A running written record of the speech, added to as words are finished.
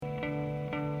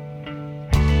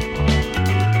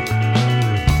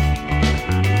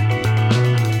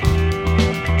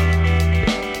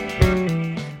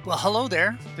Hello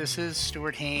there. This is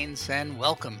Stuart Haynes, and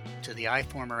welcome to the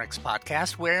iFormerX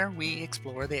podcast, where we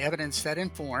explore the evidence that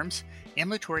informs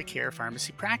ambulatory care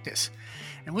pharmacy practice.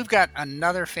 And we've got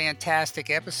another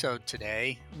fantastic episode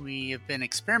today. We have been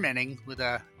experimenting with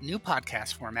a new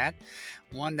podcast format,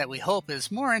 one that we hope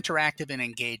is more interactive and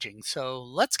engaging. So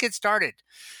let's get started.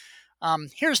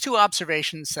 Here's two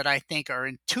observations that I think are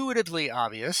intuitively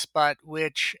obvious, but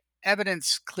which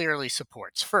evidence clearly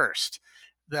supports. First,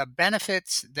 the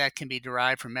benefits that can be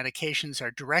derived from medications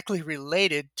are directly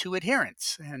related to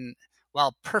adherence. And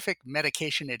while perfect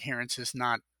medication adherence is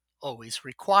not always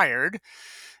required,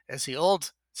 as the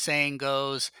old saying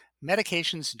goes,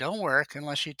 medications don't work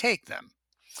unless you take them.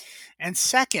 And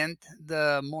second,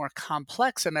 the more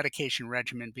complex a medication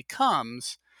regimen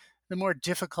becomes, the more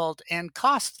difficult and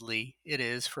costly it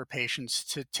is for patients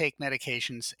to take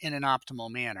medications in an optimal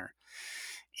manner.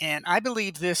 And I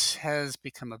believe this has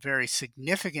become a very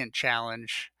significant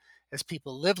challenge as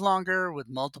people live longer with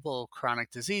multiple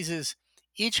chronic diseases,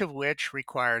 each of which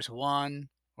requires one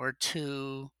or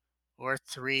two or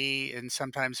three and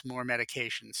sometimes more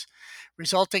medications,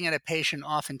 resulting in a patient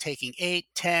often taking 8,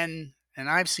 10, and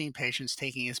I've seen patients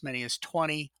taking as many as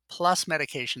 20 plus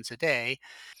medications a day,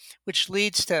 which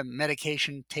leads to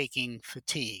medication taking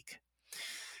fatigue.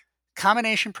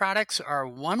 Combination products are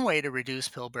one way to reduce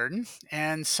pill burden,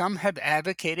 and some have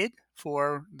advocated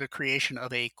for the creation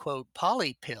of a, quote,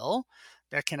 polypill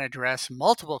that can address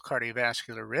multiple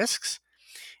cardiovascular risks.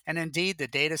 And indeed, the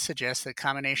data suggests that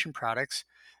combination products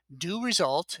do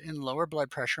result in lower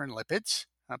blood pressure and lipids.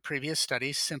 Previous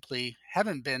studies simply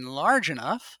haven't been large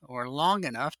enough or long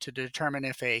enough to determine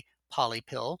if a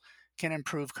polypill can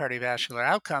improve cardiovascular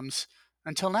outcomes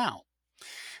until now.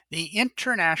 The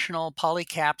International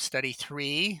Polycap Study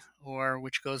 3, or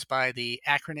which goes by the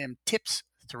acronym TIPS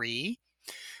 3,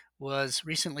 was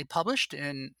recently published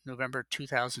in November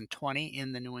 2020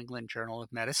 in the New England Journal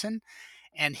of Medicine.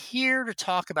 And here to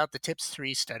talk about the TIPS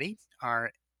 3 study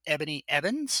are Ebony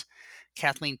Evans,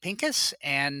 Kathleen Pincus,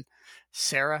 and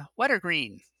Sarah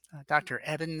Wettergreen. Dr.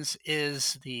 Evans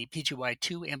is the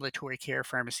PGY2 Ambulatory Care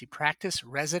Pharmacy Practice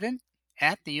resident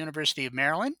at the University of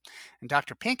Maryland, and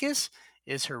Dr. Pincus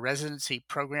is her residency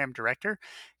program director.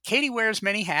 Katie wears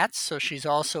many hats, so she's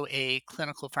also a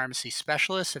clinical pharmacy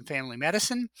specialist in family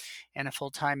medicine and a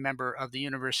full-time member of the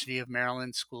University of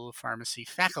Maryland School of Pharmacy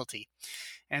faculty.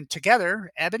 And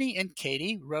together, Ebony and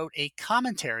Katie wrote a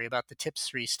commentary about the TIPS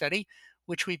 3 study,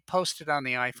 which we posted on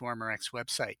the iFormerX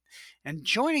website. And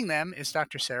joining them is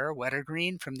Dr. Sarah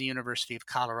Wettergreen from the University of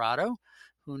Colorado,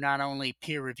 who not only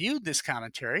peer-reviewed this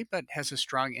commentary, but has a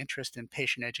strong interest in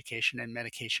patient education and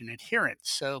medication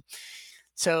adherence.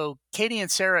 So Katie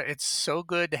and Sarah, it's so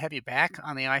good to have you back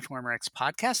on the iFormerX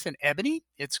podcast. And Ebony,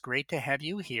 it's great to have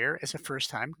you here as a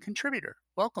first-time contributor.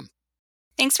 Welcome.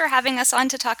 Thanks for having us on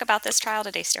to talk about this trial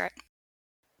today, Stuart.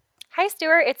 Hi,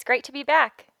 Stuart. It's great to be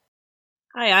back.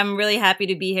 Hi, I'm really happy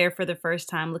to be here for the first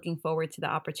time. Looking forward to the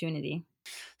opportunity.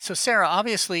 So, Sarah,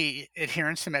 obviously,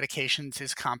 adherence to medications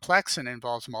is complex and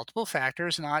involves multiple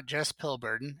factors, not just pill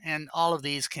burden, and all of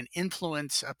these can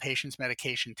influence a patient's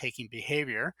medication taking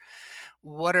behavior.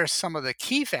 What are some of the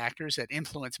key factors that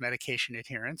influence medication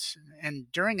adherence?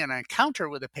 And during an encounter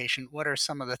with a patient, what are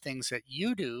some of the things that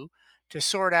you do to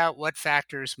sort out what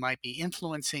factors might be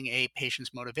influencing a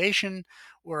patient's motivation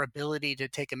or ability to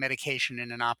take a medication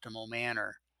in an optimal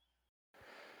manner?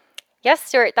 Yes,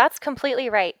 Stuart, that's completely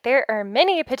right. There are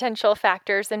many potential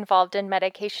factors involved in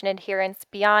medication adherence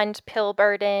beyond pill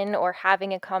burden or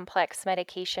having a complex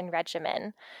medication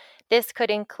regimen. This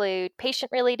could include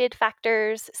patient-related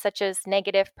factors such as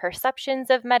negative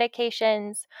perceptions of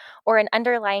medications or an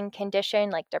underlying condition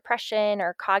like depression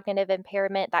or cognitive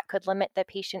impairment that could limit the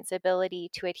patient's ability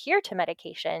to adhere to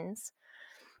medications.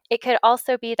 It could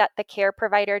also be that the care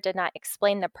provider did not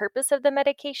explain the purpose of the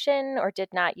medication or did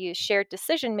not use shared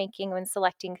decision-making when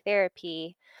selecting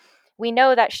therapy. We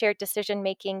know that shared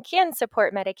decision-making can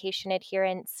support medication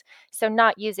adherence, so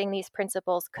not using these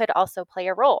principles could also play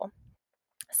a role.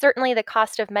 Certainly, the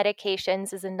cost of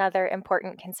medications is another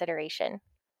important consideration.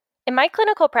 In my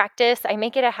clinical practice, I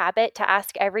make it a habit to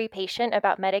ask every patient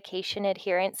about medication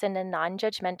adherence in a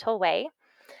non-judgmental way.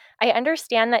 I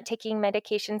understand that taking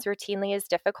medications routinely is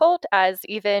difficult, as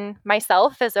even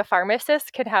myself as a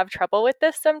pharmacist can have trouble with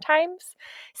this sometimes.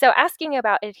 So asking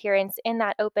about adherence in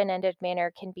that open-ended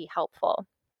manner can be helpful.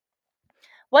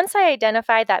 Once I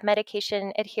identify that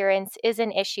medication adherence is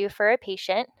an issue for a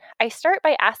patient, I start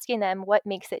by asking them what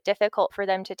makes it difficult for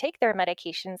them to take their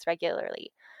medications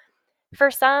regularly. For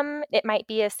some, it might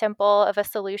be as simple of a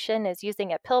solution as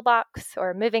using a pill box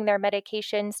or moving their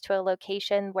medications to a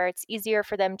location where it's easier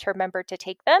for them to remember to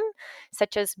take them,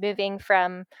 such as moving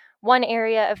from one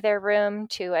area of their room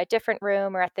to a different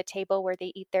room or at the table where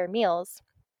they eat their meals.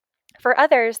 For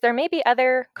others, there may be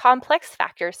other complex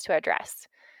factors to address.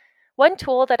 One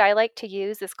tool that I like to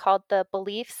use is called the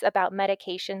Beliefs About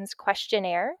Medications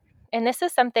Questionnaire. And this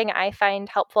is something I find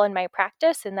helpful in my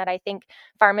practice and that I think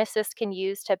pharmacists can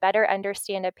use to better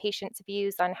understand a patient's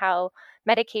views on how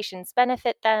medications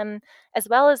benefit them, as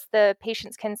well as the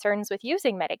patient's concerns with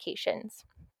using medications.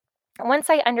 Once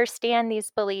I understand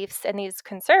these beliefs and these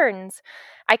concerns,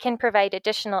 I can provide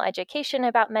additional education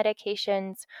about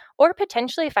medications or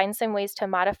potentially find some ways to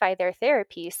modify their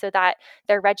therapy so that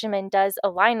their regimen does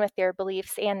align with their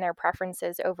beliefs and their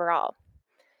preferences overall.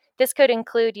 This could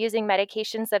include using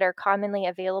medications that are commonly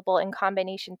available in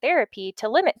combination therapy to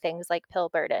limit things like pill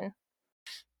burden.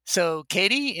 So,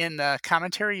 Katie, in the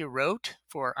commentary you wrote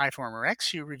for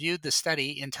iForumRx, you reviewed the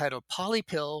study entitled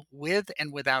Polypill with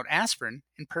and without aspirin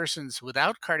in persons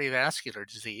without cardiovascular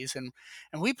disease. And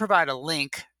we provide a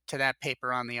link to that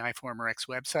paper on the iForumRx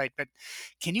website. But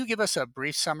can you give us a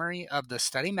brief summary of the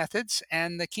study methods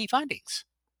and the key findings?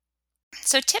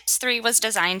 So, TIPS 3 was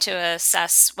designed to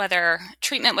assess whether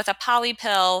treatment with a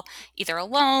polypill, either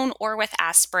alone or with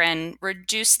aspirin,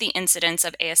 reduced the incidence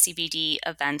of ASCVD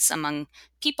events among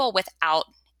people without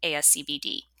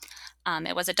ASCVD.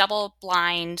 It was a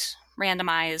double-blind,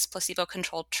 randomized,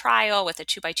 placebo-controlled trial with a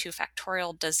 2x2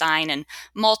 factorial design and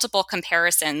multiple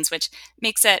comparisons, which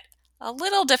makes it a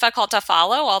little difficult to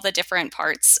follow all the different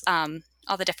parts,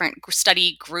 all the different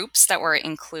study groups that were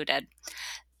included.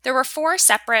 There were 4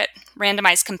 separate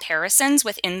randomized comparisons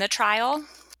within the trial: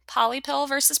 polypill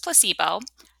versus placebo,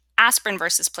 aspirin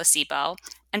versus placebo,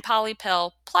 and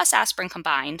polypill plus aspirin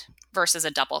combined versus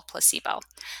a double placebo.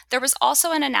 There was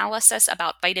also an analysis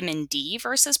about vitamin D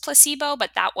versus placebo,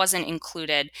 but that wasn't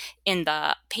included in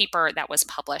the paper that was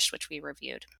published, which we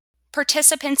reviewed.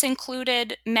 Participants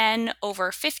included men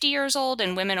over 50 years old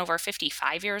and women over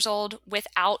 55 years old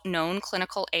without known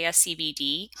clinical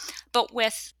ASCVD, but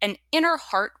with an inner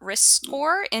heart risk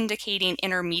score indicating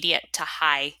intermediate to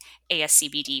high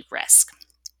ASCVD risk.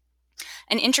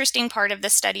 An interesting part of the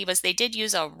study was they did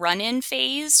use a run-in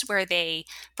phase where they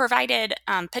provided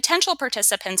potential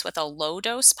participants with a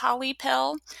low-dose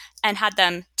polypill and had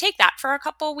them take that for a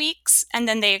couple weeks, and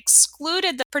then they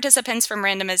excluded the participants from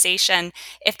randomization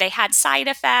if they had side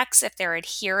effects, if their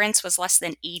adherence was less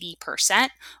than 80%,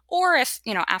 or if,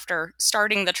 after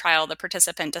starting the trial, the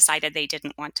participant decided they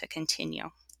didn't want to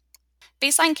continue.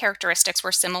 Baseline characteristics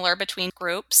were similar between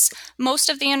groups. Most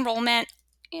of the enrollment,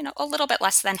 a little bit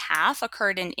less than half,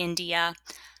 occurred in India.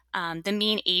 The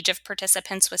mean age of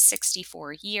participants was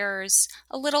 64 years.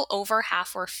 A little over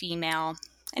half were female.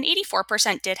 And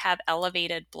 84% did have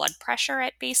elevated blood pressure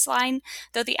at baseline,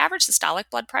 though the average systolic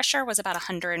blood pressure was about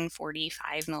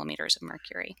 145 millimeters of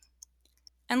mercury.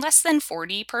 And less than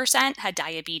 40% had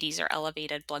diabetes or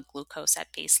elevated blood glucose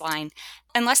at baseline,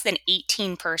 and less than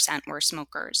 18% were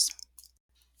smokers.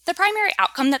 The primary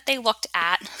outcome that they looked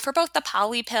at for both the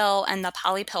polypill and the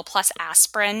polypill plus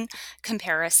aspirin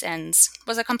comparisons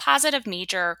was a composite of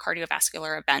major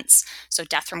cardiovascular events. So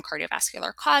death from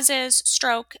cardiovascular causes,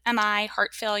 stroke, MI,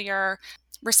 heart failure,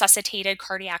 resuscitated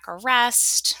cardiac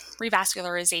arrest,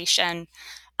 revascularization.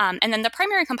 And then the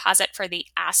primary composite for the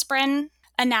aspirin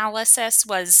analysis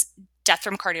was death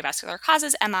from cardiovascular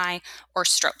causes, MI, or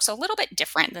stroke. So a little bit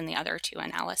different than the other 2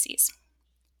 analyses.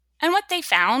 And what they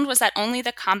found was that only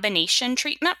the combination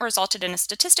treatment resulted in a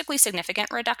statistically significant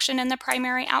reduction in the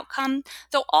primary outcome,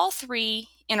 though all 3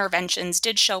 interventions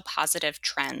did show positive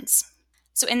trends.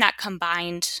 So in that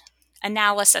combined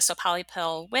analysis, so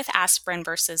polypill with aspirin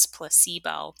versus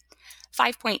placebo,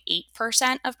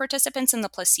 5.8% of participants in the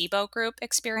placebo group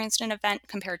experienced an event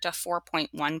compared to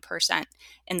 4.1%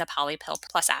 in the polypill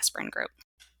plus aspirin group.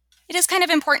 It is kind of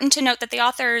important to note that the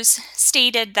authors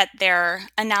stated that their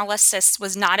analysis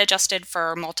was not adjusted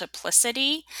for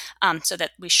multiplicity, so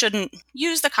that we shouldn't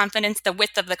use the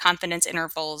width of the confidence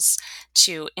intervals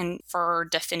to infer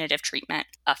definitive treatment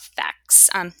effects.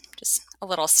 Just a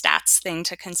little stats thing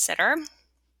to consider.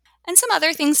 And some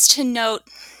other things to note: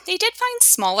 they did find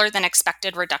smaller than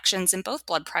expected reductions in both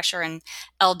blood pressure and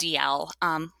LDL,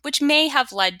 which may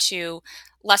have led to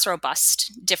less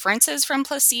robust differences from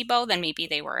placebo than maybe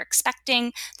they were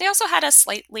expecting. They also had a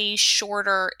slightly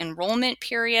shorter enrollment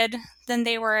period than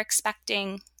they were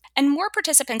expecting. And more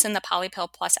participants in the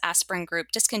polypill plus aspirin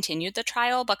group discontinued the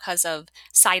trial because of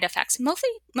side effects,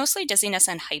 mostly dizziness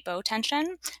and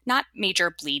hypotension, not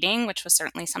major bleeding, which was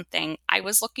certainly something I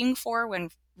was looking for when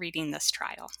reading this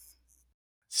trial.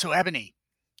 So, Ebony,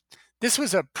 this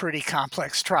was a pretty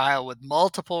complex trial with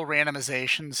multiple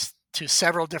randomizations to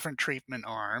several different treatment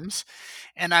arms.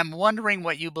 And I'm wondering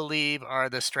what you believe are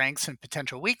the strengths and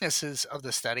potential weaknesses of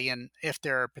the study, and if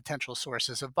there are potential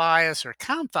sources of bias or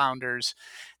confounders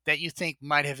that you think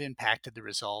might have impacted the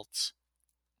results.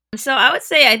 So I would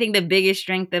say I think the biggest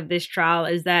strength of this trial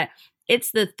is that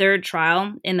it's the third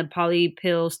trial in the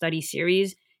Polypill study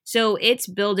series. So it's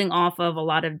building off of a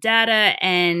lot of data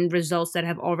and results that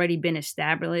have already been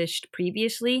established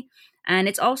previously. And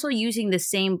it's also using the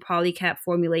same polycap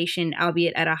formulation,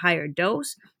 albeit at a higher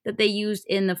dose, that they used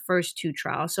in the first two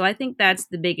trials. So I think that's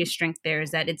the biggest strength there,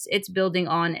 is that it's building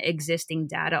on existing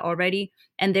data already.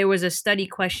 And there was a study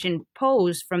question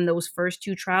posed from those first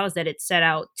two trials that it set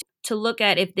out to look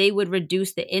at if they would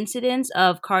reduce the incidence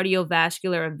of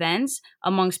cardiovascular events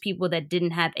amongst people that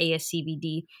didn't have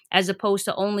ASCVD, as opposed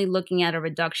to only looking at a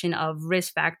reduction of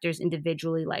risk factors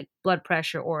individually like blood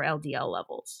pressure or LDL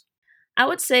levels. I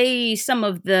would say some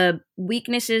of the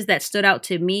weaknesses that stood out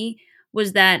to me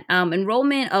was that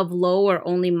enrollment of low or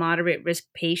only moderate risk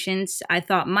patients, I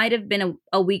thought might have been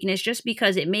a weakness, just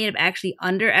because it may have actually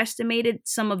underestimated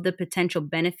some of the potential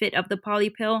benefit of the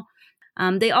polypill.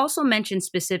 They also mentioned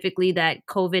specifically that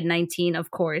COVID-19,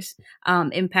 of course,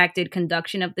 impacted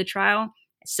conduction of the trial.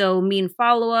 So, mean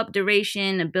follow up,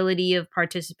 duration, ability of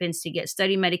participants to get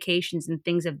study medications, and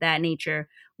things of that nature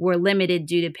were limited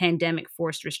due to pandemic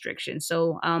forced restrictions.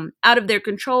 So, out of their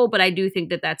control, but I do think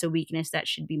that that's a weakness that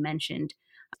should be mentioned.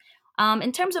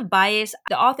 In terms of bias,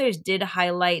 the authors did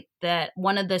highlight that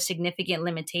one of the significant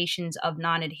limitations of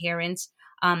non adherence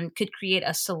could create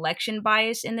a selection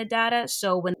bias in the data.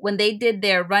 So when they did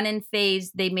their run-in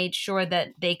phase, they made sure that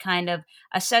they kind of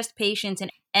assessed patients,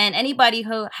 and anybody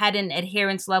who had an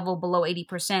adherence level below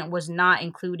 80% was not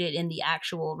included in the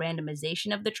actual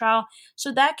randomization of the trial.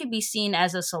 So that could be seen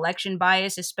as a selection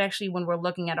bias, especially when we're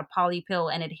looking at a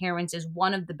polypill, and adherence is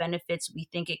one of the benefits we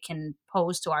think it can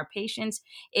pose to our patients.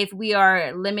 If we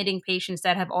are limiting patients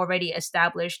that have already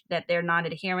established that they're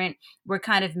non-adherent, we're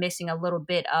kind of missing a little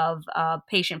bit of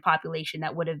patient population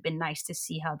that would have been nice to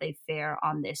see how they fare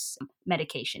on this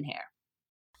medication here.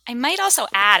 I might also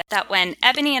add that when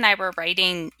Ebony and I were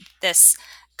writing this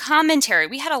commentary,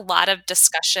 we had a lot of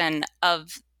discussion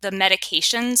of the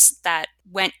medications that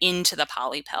went into the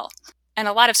polypill, and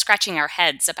a lot of scratching our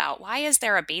heads about, why is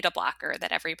there a beta blocker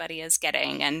that everybody is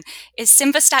getting? And is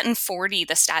simvastatin 40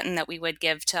 the statin that we would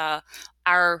give to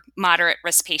our moderate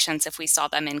risk patients if we saw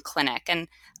them in clinic? And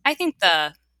I think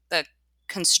the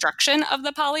construction of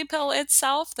the polypill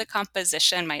itself, the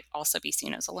composition, might also be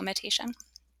seen as a limitation.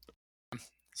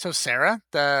 So, Sarah,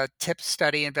 the TIP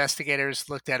study investigators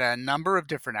looked at a number of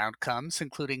different outcomes,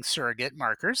 including surrogate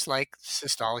markers like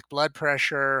systolic blood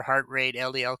pressure, heart rate,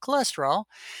 LDL cholesterol,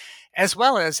 as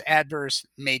well as adverse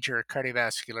major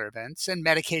cardiovascular events and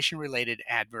medication related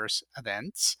adverse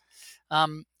events.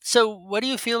 So, what do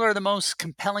you feel are the most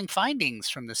compelling findings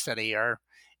from the study? Are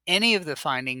any of the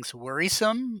findings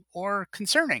worrisome or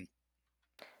concerning?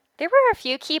 There were a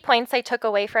few key points I took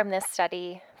away from this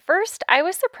study. First, I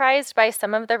was surprised by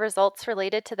some of the results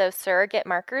related to those surrogate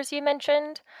markers you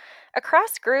mentioned.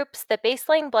 Across groups, the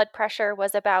baseline blood pressure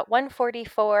was about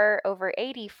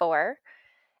 144/84,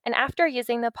 and after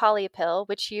using the polypill,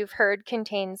 which you've heard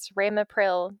contains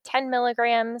ramipril 10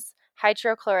 milligrams,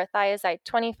 hydrochlorothiazide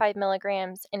 25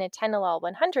 milligrams, and atenolol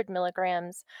 100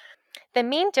 milligrams, the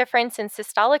mean difference in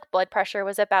systolic blood pressure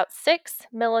was about 6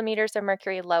 millimeters of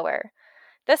mercury lower.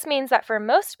 This means that for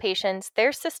most patients,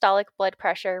 their systolic blood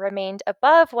pressure remained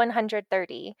above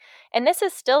 130, and this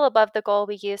is still above the goal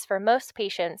we use for most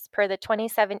patients per the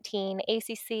 2017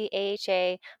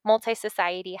 ACC-AHA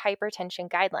Multi-Society Hypertension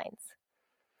Guidelines.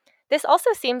 This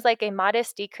also seems like a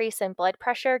modest decrease in blood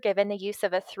pressure given the use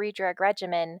of a 3-drug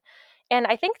regimen, and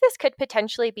I think this could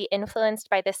potentially be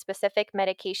influenced by the specific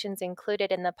medications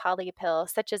included in the polypill,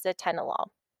 such as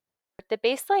atenolol. The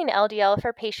baseline LDL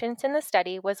for patients in the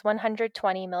study was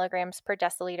 120 milligrams per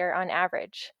deciliter on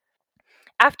average.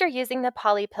 After using the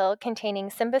polypill containing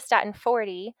simvastatin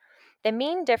 40, the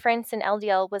mean difference in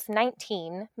LDL was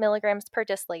 19 milligrams per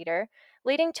deciliter,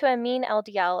 leading to a mean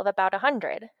LDL of about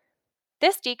 100.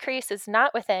 This decrease is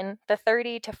not within the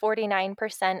 30 to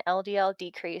 49% LDL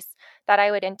decrease that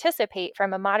I would anticipate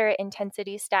from a moderate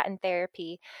intensity statin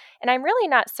therapy, and I'm really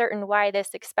not certain why this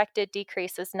expected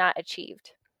decrease is not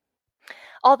achieved.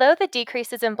 Although the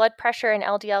decreases in blood pressure and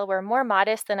LDL were more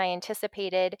modest than I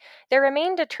anticipated, there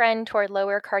remained a trend toward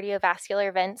lower cardiovascular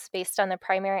events based on the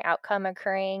primary outcome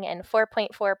occurring in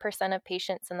 4.4% of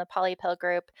patients in the polypill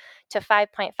group to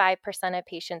 5.5% of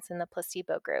patients in the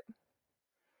placebo group.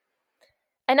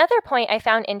 Another point I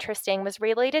found interesting was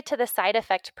related to the side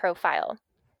effect profile.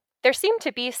 There seemed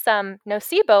to be some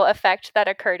nocebo effect that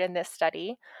occurred in this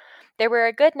study. There were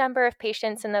a good number of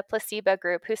patients in the placebo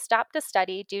group who stopped the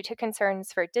study due to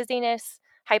concerns for dizziness,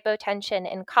 hypotension,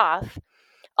 and cough,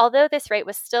 although this rate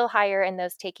was still higher in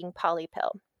those taking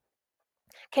Polypill.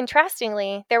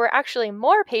 Contrastingly, there were actually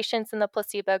more patients in the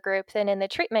placebo group than in the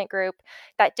treatment group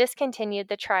that discontinued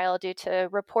the trial due to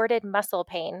reported muscle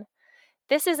pain.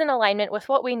 This is in alignment with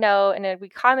what we know and we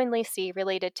commonly see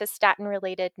related to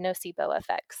statin-related nocebo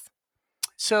effects.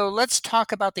 So let's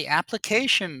talk about the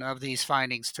application of these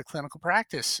findings to clinical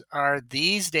practice. Are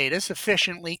these data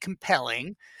sufficiently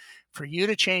compelling for you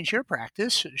to change your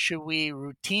practice? Should we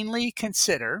routinely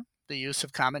consider the use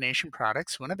of combination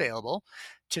products when available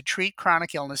to treat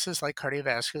chronic illnesses like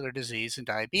cardiovascular disease and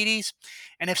diabetes?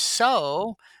 And if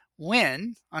so,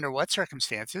 when, under what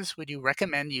circumstances, would you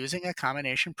recommend using a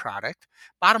combination product?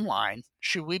 Bottom line,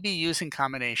 should we be using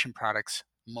combination products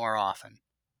more often?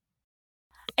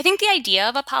 I think the idea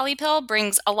of a polypill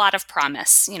brings a lot of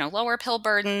promise, lower pill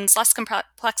burdens, less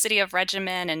complexity of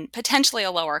regimen, and potentially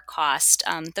a lower cost.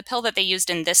 The pill that they used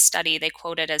in this study, they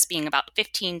quoted as being about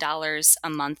 $15 a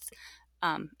month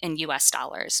in US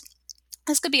dollars.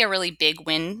 This could be a really big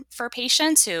win for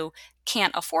patients who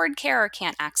can't afford care or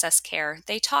can't access care.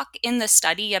 They talk in the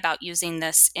study about using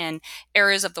this in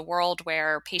areas of the world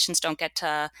where patients don't get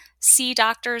to see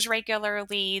doctors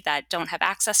regularly, that don't have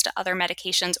access to other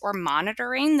medications or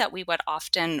monitoring that we would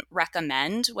often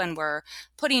recommend when we're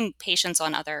putting patients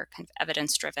on other kind of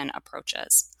evidence-driven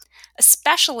approaches.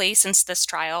 Especially since this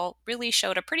trial really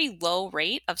showed a pretty low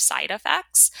rate of side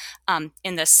effects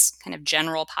in this kind of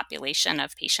general population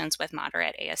of patients with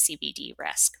moderate ASCVD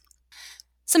risk.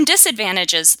 Some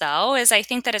disadvantages, though, is I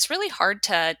think that it's really hard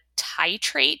to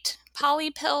titrate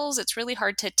polypills. It's really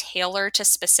hard to tailor to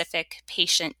specific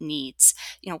patient needs.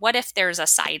 What if there's a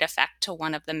side effect to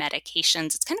one of the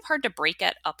medications? It's kind of hard to break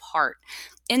it apart.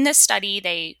 In this study,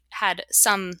 they had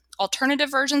some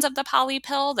alternative versions of the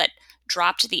polypill that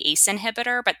dropped the ACE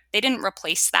inhibitor, but they didn't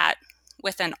replace that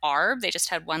with an ARB. They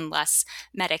just had one less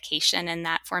medication in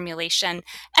that formulation.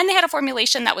 And they had a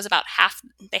formulation that was about half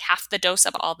the dose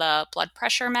of all the blood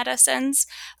pressure medicines.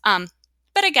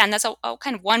 But again, that's a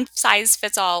kind of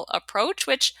one-size-fits-all approach,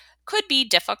 which could be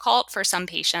difficult for some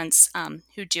patients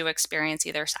who do experience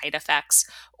either side effects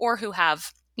or who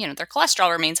have, their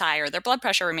cholesterol remains high or their blood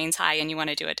pressure remains high and you want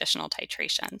to do additional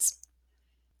titrations.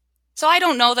 So I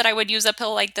don't know that I would use a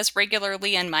pill like this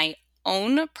regularly in my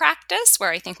own practice, where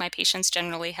I think my patients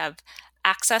generally have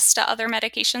access to other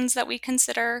medications that we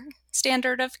consider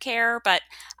standard of care. But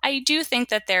I do think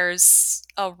that there's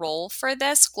a role for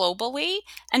this globally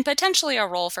and potentially a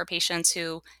role for patients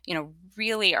who,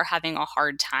 really are having a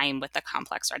hard time with the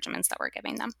complex regimens that we're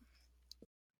giving them.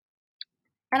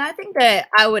 And I think that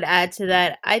I would add to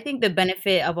that, I think the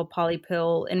benefit of a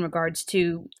polypill in regards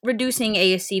to reducing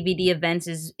ASCVD events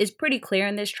is pretty clear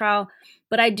in this trial.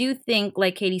 But I do think,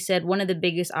 like Katie said, one of the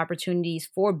biggest opportunities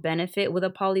for benefit with a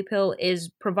polypill is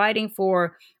providing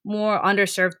for more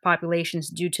underserved populations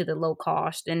due to the low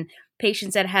cost and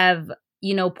patients that have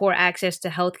poor access to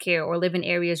healthcare or live in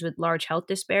areas with large health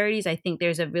disparities. I think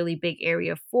there's a really big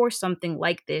area for something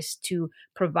like this to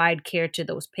provide care to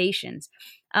those patients.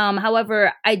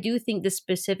 However, I do think the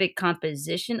specific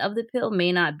composition of the pill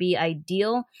may not be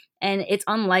ideal, and it's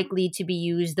unlikely to be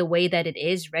used the way that it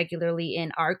is regularly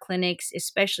in our clinics,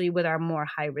 especially with our more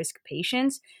high risk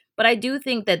patients. But I do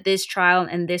think that this trial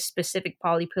and this specific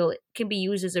polypill can be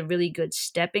used as a really good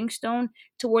stepping stone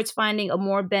towards finding a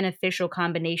more beneficial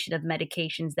combination of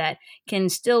medications that can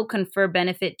still confer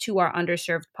benefit to our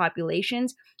underserved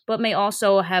populations, but may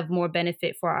also have more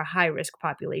benefit for our high risk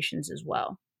populations as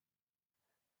well.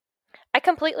 I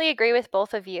completely agree with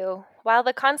both of you. While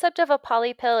the concept of a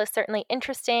polypill is certainly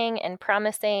interesting and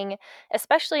promising,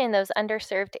 especially in those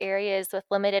underserved areas with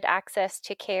limited access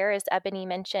to care, as Ebony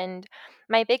mentioned,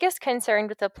 my biggest concern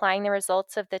with applying the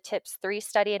results of the TIPS 3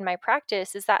 study in my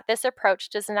practice is that this approach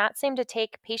does not seem to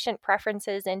take patient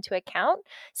preferences into account,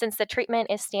 since the treatment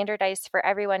is standardized for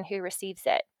everyone who receives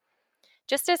it.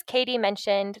 Just as Katie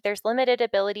mentioned, there's limited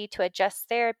ability to adjust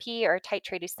therapy or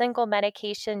titrate a single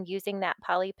medication using that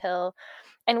polypill.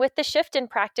 And with the shift in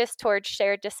practice towards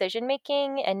shared decision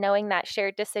making and knowing that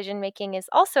shared decision making is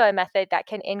also a method that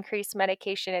can increase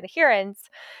medication adherence,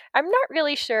 I'm not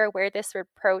really sure where this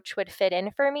approach would fit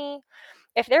in for me.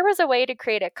 If there was a way to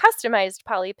create a customized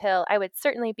polypill, I would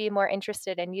certainly be more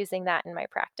interested in using that in my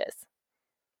practice.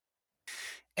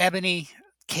 Ebony,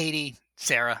 Katie,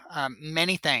 Sarah,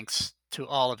 many thanks to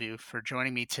all of you for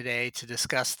joining me today to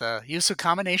discuss the use of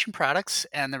combination products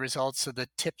and the results of the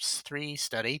TIPS 3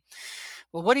 study.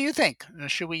 Well, what do you think?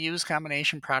 Should we use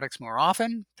combination products more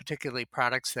often, particularly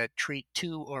products that treat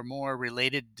two or more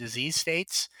related disease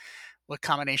states? What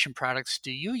combination products do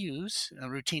you use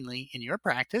routinely in your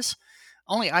practice?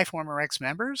 Only iFormerX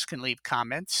members can leave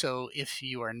comments, so if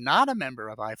you are not a member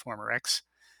of iFormerX,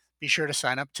 be sure to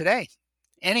sign up today.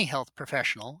 Any health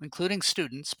professional, including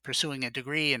students pursuing a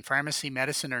degree in pharmacy,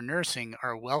 medicine, or nursing,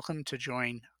 are welcome to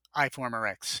join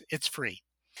iFormerX. It's free.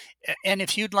 And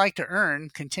if you'd like to earn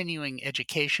continuing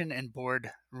education and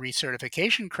board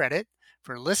recertification credit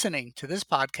for listening to this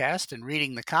podcast and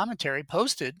reading the commentary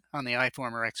posted on the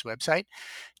iFormerX website,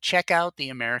 check out the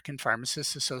American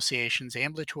Pharmacists Association's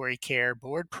Ambulatory Care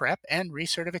Board Prep and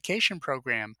Recertification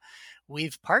Program.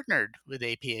 We've partnered with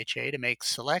APHA to make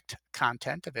select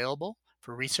content available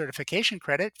for recertification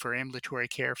credit for ambulatory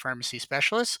care pharmacy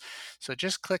specialists. So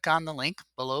just click on the link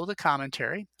below the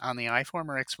commentary on the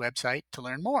iFormerX website to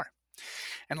learn more.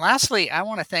 And lastly, I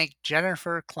want to thank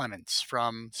Jennifer Clements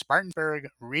from Spartanburg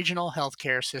Regional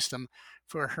Healthcare System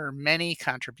for her many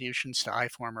contributions to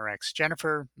iFormerX.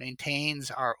 Jennifer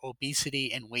maintains our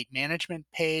obesity and weight management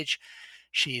page.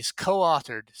 She's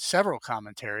co-authored several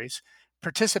commentaries,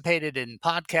 participated in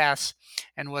podcasts,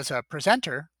 and was a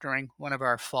presenter during one of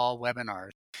our fall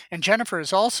webinars. And Jennifer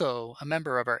is also a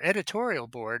member of our editorial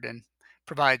board and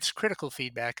provides critical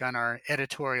feedback on our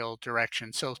editorial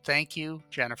direction. So thank you,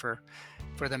 Jennifer,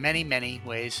 for the many, many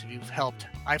ways you've helped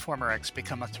iFormerX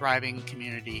become a thriving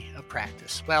community of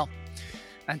practice. Well,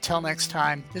 until next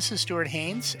time, this is Stuart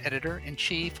Haynes,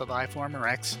 Editor-in-Chief of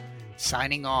iFormerX,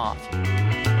 signing off.